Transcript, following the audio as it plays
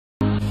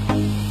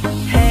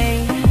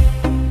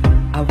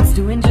was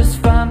doing just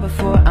fine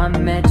before I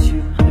met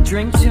you. I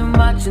drink too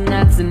much and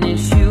that's an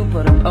issue,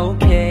 but I'm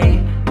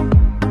okay.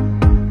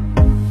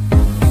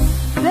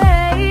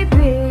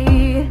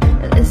 Baby,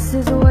 this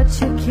is what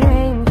you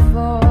came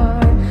for.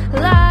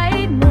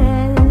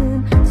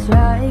 Lightning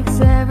strikes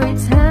every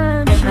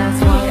time. And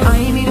that's why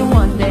I need a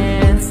one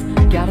dance.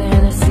 Got a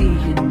Hennessy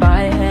in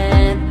my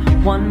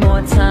hand. One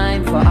more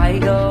time before I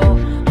go.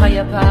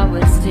 Higher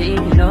powers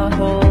taking a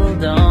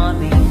hold on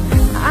me.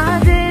 I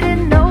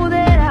didn't know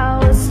that I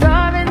was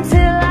starving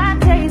till I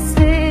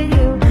tasted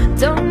you.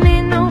 Don't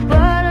need no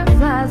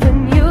butterflies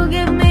when you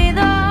give me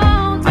the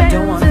whole I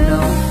don't wanna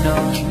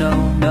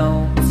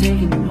no.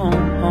 Taking you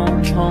home,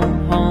 home, home,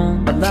 home.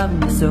 But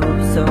loving you so. The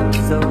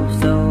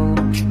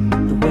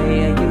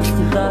way I used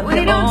to love you.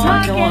 We don't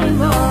talk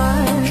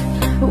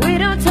anymore. We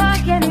don't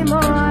talk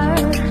anymore.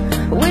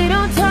 We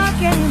don't talk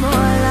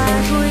anymore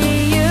like we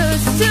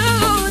used to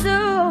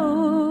do.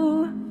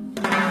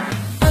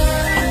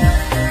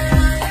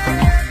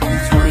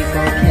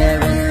 24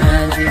 karat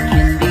magic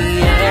in the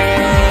air.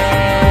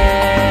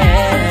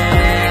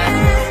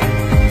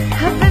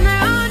 I've been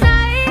there all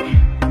night.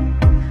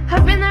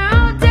 I've been there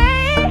all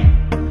day.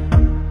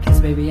 'Cause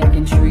baby I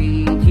can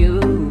treat you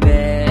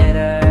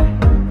better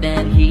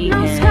than he No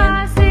can.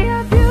 skies, they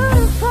are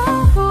beautiful.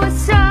 With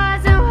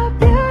stars, they are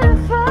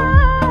beautiful.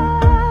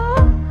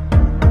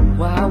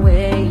 Why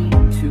wait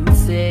to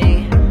say,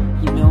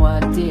 you know I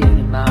did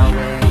it my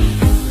way.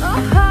 Oh,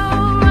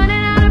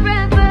 running out of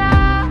breath, but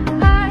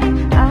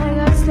I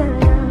got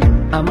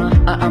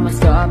stamina. I'm a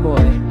star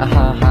boy, ha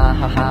ha ha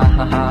ha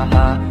ha ha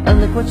ha. And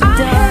look what you I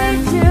done.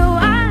 hate you,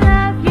 I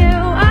love you,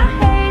 I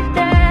hate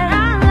that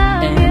I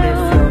love And you. if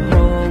the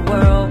whole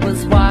world was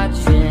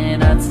watching,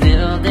 I'd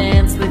still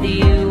dance with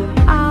you.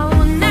 I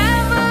will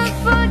never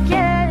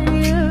forget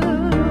you.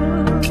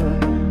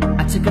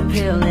 I took a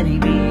pill in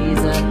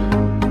Ibiza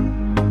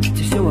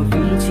to show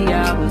Avicii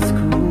I was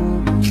cool.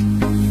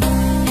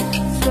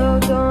 So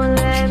don't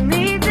let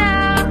me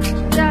down.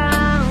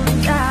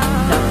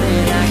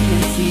 Nothing I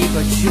can see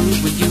but you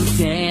when you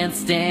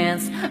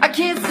dance. I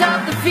can't stop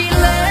the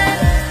feeling.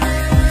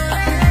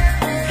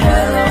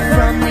 Hello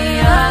from the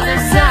other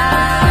side.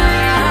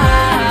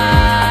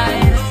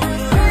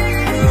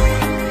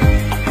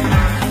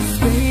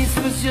 Space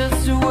was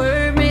just a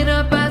word made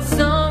up by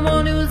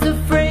someone who's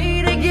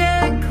afraid to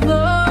get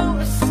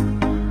close.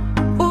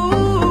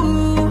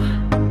 Ooh,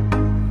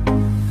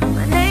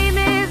 My name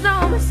is no,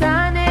 my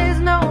sign is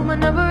no, my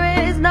number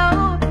is no.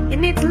 You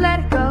need to let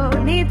it go,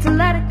 need to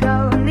let it go,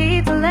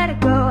 need to let it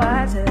go.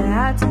 I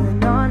tell it,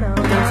 no.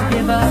 don't you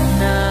give up,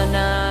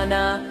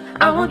 nah.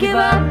 I won't give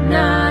up,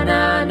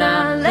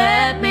 nah.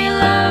 Let me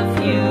love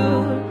you,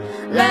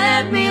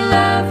 let me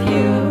love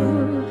you.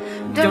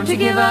 Don't you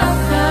give up,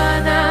 nah.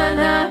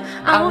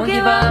 I won't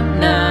give up,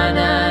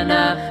 nah.